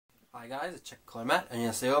Hi guys, it's checkacola Matt.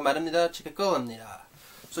 안녕하세요, 마름니다. checkacola.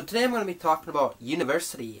 So today I'm going to be talking about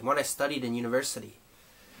university and what I studied in university.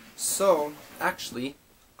 So actually,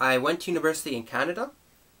 I went to university in Canada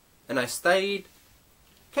and I studied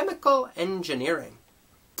chemical engineering.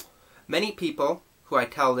 Many people who I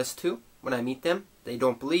tell this to, when I meet them, they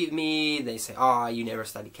don't believe me. They say, "Oh, you never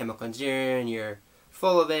studied chemical engineering, you're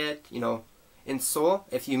full of it." You know, in Seoul,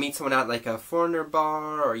 if you meet someone at like a foreigner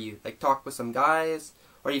bar or you like talk with some guys,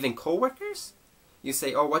 or even co-workers, you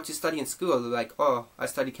say, "Oh, what do you study in school?" They're like, "Oh, I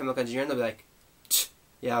studied chemical engineering." They'll be like,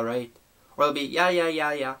 "Yeah, right." Or they'll be,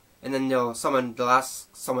 yeah. And then they'll ask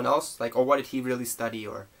someone else, like, "Oh, what did he really study?"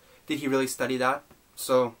 Or, "Did he really study that?"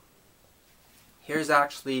 So, here's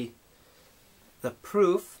actually the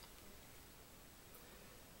proof.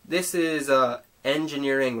 This is a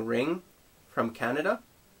engineering ring from Canada.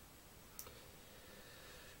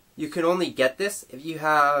 You can only get this if you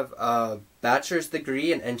have a bachelor's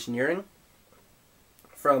degree in engineering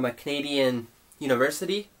from a Canadian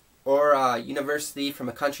university or a university from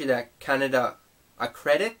a country that Canada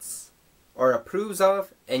accredits or approves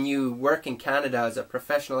of, and you work in Canada as a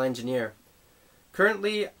professional engineer.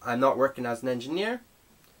 Currently, I'm not working as an engineer.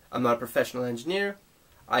 I'm not a professional engineer.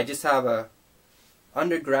 I just have a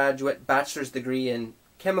undergraduate bachelor's degree in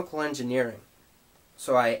chemical engineering.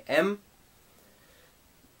 So I am,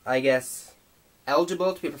 I guess,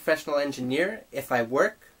 eligible to be a professional engineer if I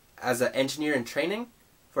work as an engineer in training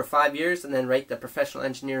for 5 years and then write the professional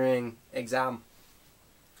engineering exam.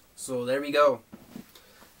 So there we go.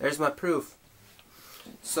 There's my proof.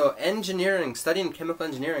 So engineering, studying chemical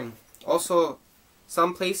engineering. Also,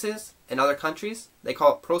 some places in other countries, they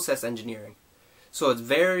call it process engineering. So it's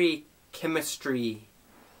very chemistry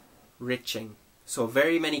riching. So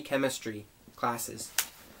very many chemistry classes.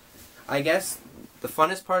 I guess the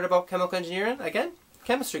funnest part about chemical engineering, again,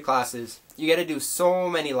 chemistry classes. You get to do so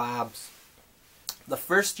many labs. The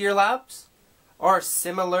first year labs are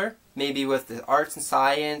similar, maybe with the arts and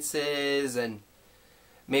sciences and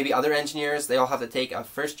maybe other engineers. They all have to take a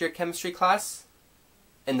first year chemistry class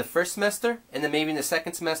in the first semester, and then maybe in the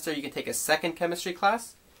second semester you can take a second chemistry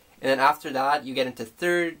class, and then after that you get into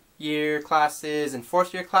third year classes and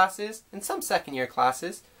fourth year classes and some second year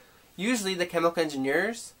classes. Usually the chemical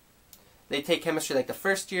engineers, they take chemistry like the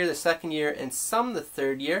first year, the second year, and some the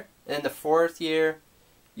third year. And then the fourth year,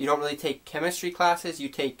 you don't really take chemistry classes, you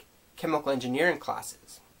take chemical engineering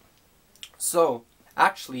classes. So,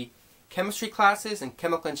 actually, chemistry classes and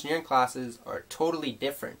chemical engineering classes are totally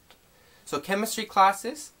different. So chemistry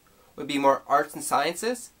classes would be more arts and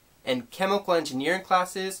sciences, and chemical engineering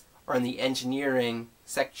classes are in the engineering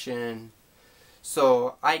section.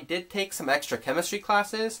 So I did take some extra chemistry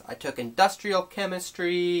classes. I took industrial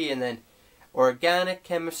chemistry and then organic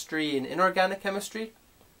chemistry and inorganic chemistry.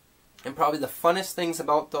 And probably the funnest things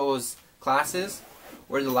about those classes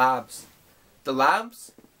were the labs. The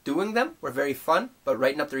labs, doing them, were very fun, but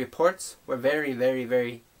writing up the reports were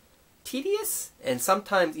very tedious and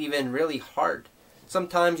sometimes even really hard.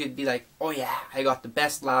 Sometimes you'd be like, "Oh yeah, I got the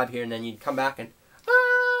best lab here," and then you'd come back and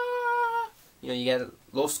you know, you get a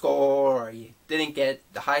low score, or you didn't get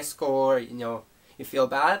the high score, you know, you feel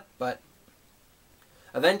bad. But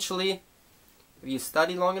eventually, if you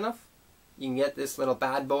study long enough, you can get this little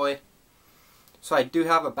bad boy. So I do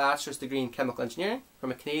have a bachelor's degree in chemical engineering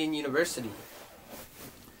from a Canadian university.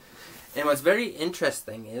 And what's very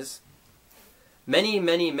interesting is many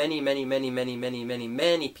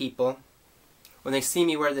people, when they see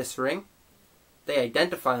me wear this ring, they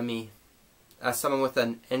identify me as someone with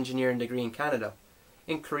an engineering degree in Canada.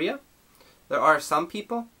 In Korea, there are some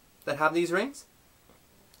people that have these rings,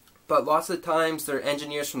 but lots of the times they're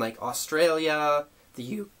engineers from like Australia,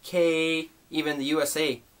 the UK, even the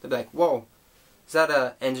USA. They'll be like, "Whoa, is that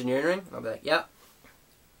an engineering ring?" And I'll be like, "Yeah."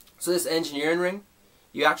 So this engineering ring,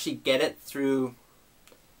 you actually get it through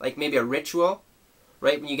like maybe a ritual,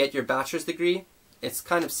 right when you get your bachelor's degree. It's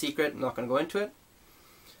kind of secret, I'm not going to go into it.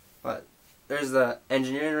 But there's the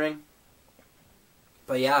engineering ring.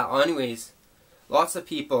 But yeah, anyways, lots of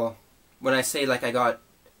people, when I say like I got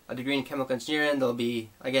a degree in chemical engineering, they'll be,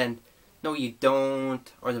 again, "No you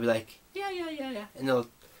don't," or they'll be like, yeah, and they'll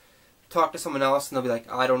talk to someone else and they'll be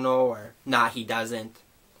like, "I don't know," or "Nah, he doesn't."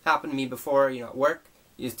 Happened to me before, you know, at work.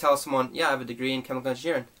 You just tell someone, "Yeah, I have a degree in chemical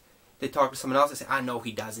engineering." They talk to someone else and say, "I know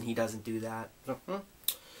he doesn't do that." So,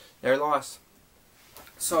 they're lost.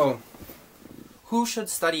 So, who should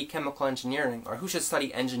study chemical engineering, or who should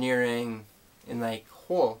study engineering in like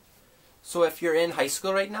whole? So if you're in high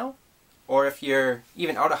school right now, or if you're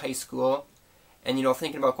even out of high school and you know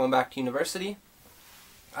thinking about going back to university,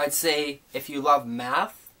 I'd say if you love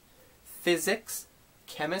math, physics,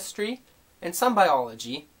 chemistry, and some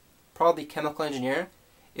biology, probably chemical engineering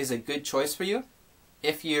is a good choice for you.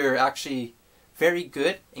 If you're actually very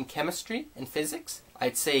good in chemistry and physics,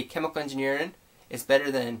 I'd say chemical engineering is better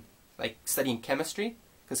than like studying chemistry,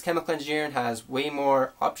 because chemical engineering has way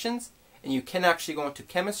more options, and you can actually go into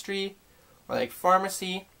chemistry or like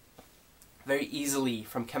pharmacy very easily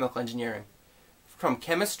from chemical engineering. From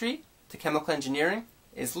chemistry to chemical engineering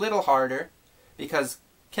is a little harder because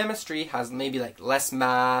chemistry has maybe like less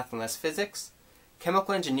math and less physics.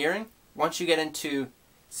 Chemical engineering, once you get into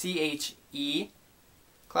CHE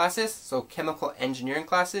classes, so chemical engineering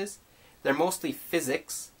classes, they're mostly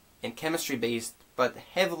physics and chemistry based, but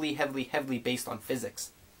heavily based on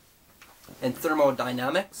physics and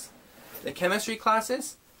thermodynamics. The chemistry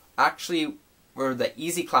classes actually were the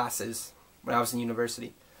easy classes when I was in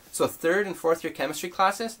university. So 3rd and 4th year chemistry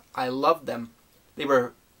classes, I loved them. They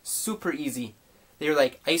were super easy. They were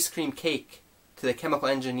like ice cream cake to the chemical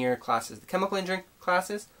engineer classes. The chemical engineering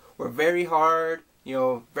classes were very hard,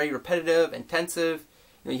 very repetitive, intensive.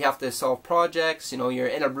 You have to solve projects, you're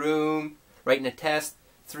in a room, writing a test,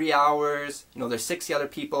 3 hours, there's 60 other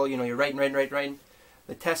people, you're writing.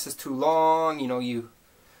 The test is too long, you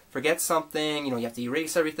forget something, you have to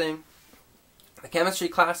erase everything. The chemistry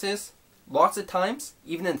classes, lots of times,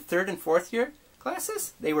 even in 3rd and 4th year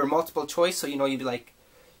classes, they were multiple choice, so you'd be like,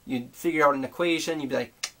 you'd figure out an equation, you'd be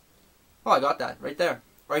like, oh, I got that right there.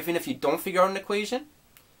 Or even if you don't figure out an equation,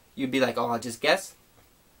 you'd be like, oh, I'll just guess.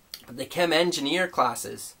 But the chem engineer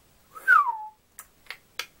classes,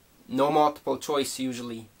 no multiple choice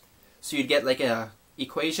usually. So you'd get like a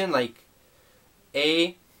equation like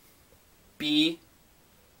A, B,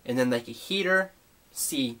 and then like a heater,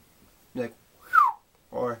 C. You're like,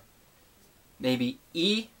 or maybe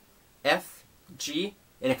E, F, G,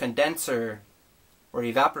 and a condenser or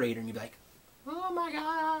evaporator, and you'd be like, oh my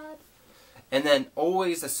god. And then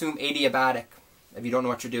always assume adiabatic if you don't know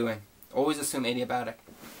what you're doing. Always assume adiabatic.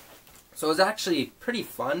 So it's actually pretty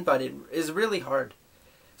fun, but it is really hard.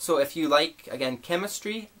 So if you like, again,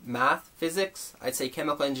 chemistry, math, physics, I'd say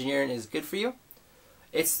chemical engineering is good for you.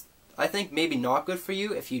 It's, I think, maybe not good for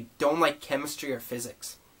you if you don't like chemistry or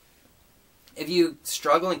physics. If you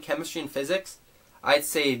struggle in chemistry and physics, I'd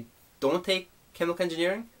say don't take chemical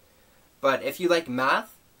engineering. But if you like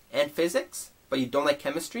math and physics, but you don't like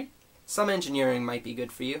chemistry, some engineering might be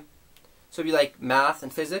good for you. So if you like math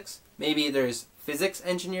and physics, maybe there's physics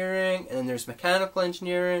engineering, and then there's mechanical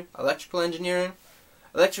engineering, electrical engineering.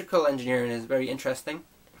 Electrical engineering is very interesting.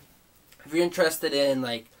 If you're interested in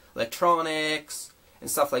like electronics and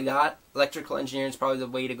stuff like that, electrical engineering is probably the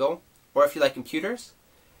way to go. Or if you like computers,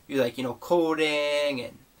 you like, coding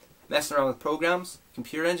and messing around with programs,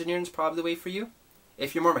 computer engineering is probably the way for you.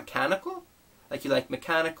 If you're more mechanical, like you like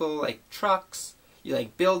mechanical, like trucks, you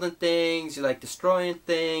like building things, you like destroying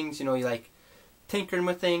things, you like tinkering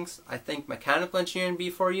with things, I think mechanical engineering would be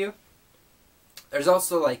for you. There's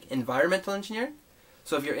also like environmental engineering.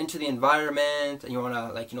 So if you're into the environment and you want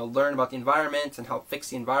to like, learn about the environment and help fix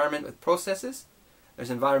the environment with processes, there's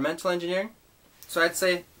environmental engineering. So I'd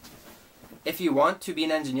say if you want to be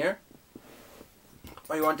an engineer,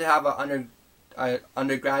 or you want to have an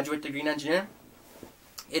undergraduate degree in engineering,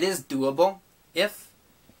 it is doable if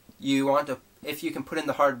you can put in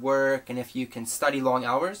the hard work and if you can study long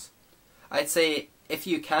hours. I'd say if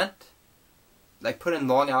you can't like put in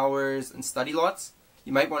long hours and study lots,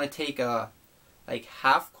 you might want to take like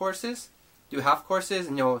half courses, do half courses,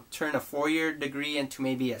 and turn a 4-year degree into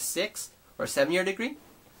maybe a 6 or 7-year degree.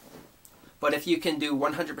 But if you can do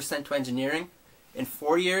 100% to engineering in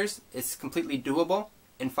 4 years, it's completely doable.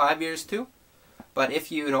 In 5 years too. But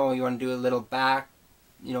if you want to do a little back,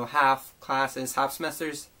 half classes, half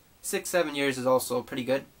semesters, 6-7 years is also pretty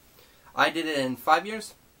good. I did it in 5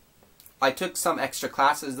 years. I took some extra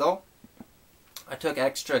classes though. I took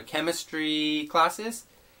extra chemistry classes,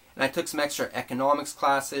 and I took some extra economics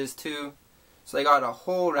classes too. So I got a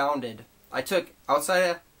whole rounded. I took outside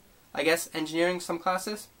of, I guess, engineering some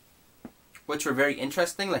classes, which were very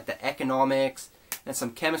interesting, like the economics and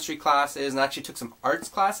some chemistry classes, and I actually took some arts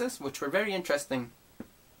classes, which were very interesting.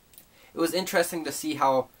 It was interesting to see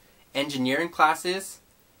how engineering classes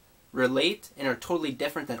relate and are totally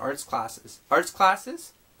different than arts classes. Arts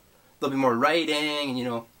classes, there'll be more writing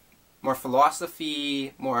and more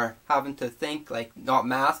philosophy, more having to think, like not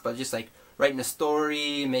math, but just like writing a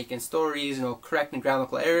story, making stories, correcting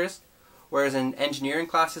grammatical errors. Whereas in engineering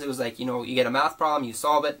classes, it was like, you get a math problem, you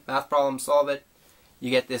solve it, math problem, solve it.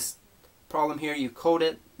 You get this problem here, you code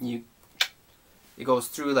it, it goes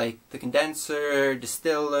through like the condenser,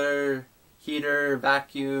 distiller, heater,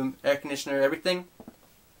 vacuum, air conditioner, everything.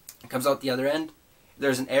 It comes out the other end. If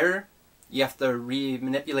there's an error, you have to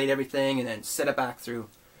re-manipulate everything and then set it back through.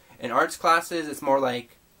 In arts classes, it's more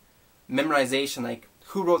like memorization, like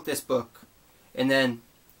who wrote this book, and then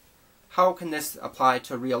how can this apply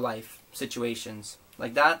to real life situations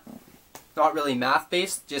like that. Not really math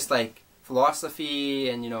based, just like philosophy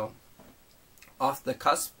and, you know, off the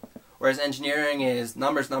cusp. Whereas engineering is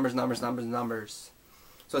numbers, numbers, numbers, numbers, numbers.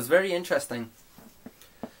 So it's very interesting.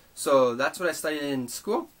 So that's what I studied in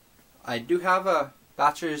school. I do have a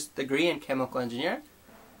bachelor's degree in chemical engineering.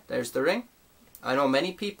 There's the ring. I know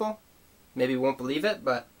many people maybe won't believe it,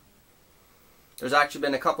 but there's actually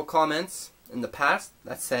been a couple comments in the past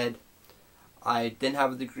that said I didn't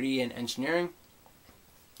have a degree in engineering.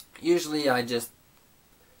 Usually I just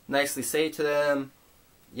nicely say to them,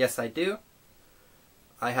 yes I do.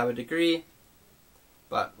 I have a degree.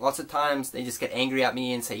 But lots of times they just get angry at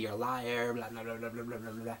me and say you're a liar, blah blah blah blah blah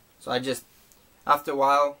blah blah. So I just, after a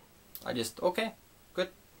while, I just, okay, good.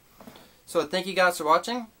 So thank you guys for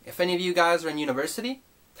watching. If any of you guys are in university,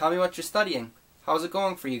 tell me what you're studying. How's it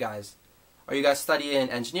going for you guys? Are you guys studying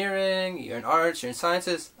engineering? You're in arts? You're in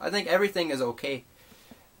sciences? I think everything is okay.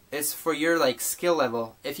 It's for your like skill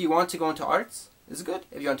level. If you want to go into arts, it's good.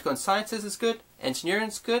 If you want to go into sciences, it's good. Engineering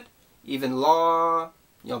is good. Even law,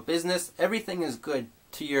 you know, business, everything is good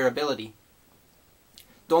to your ability.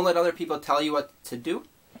 Don't let other people tell you what to do.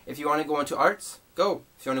 If you want to go into arts, go.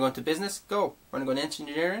 If you want to go into business, go. If you want to go into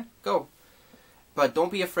engineering, go. But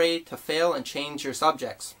don't be afraid to fail and change your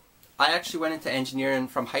subjects. I actually went into engineering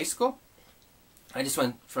from high school. I just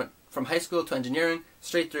went from high school to engineering,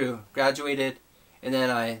 straight through, graduated, and then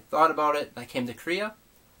I thought about it, I came to Korea.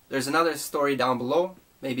 There's another story down below,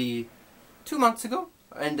 maybe 2 months ago,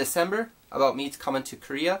 in December, about me coming to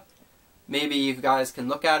Korea. Maybe you guys can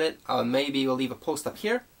look at it. Maybe we'll leave a post up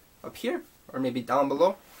here, or maybe down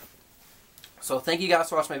below. So thank you guys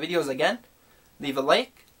for watching my videos again. Leave a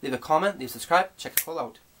like, leave a comment, leave a subscribe. Checkacola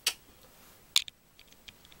out.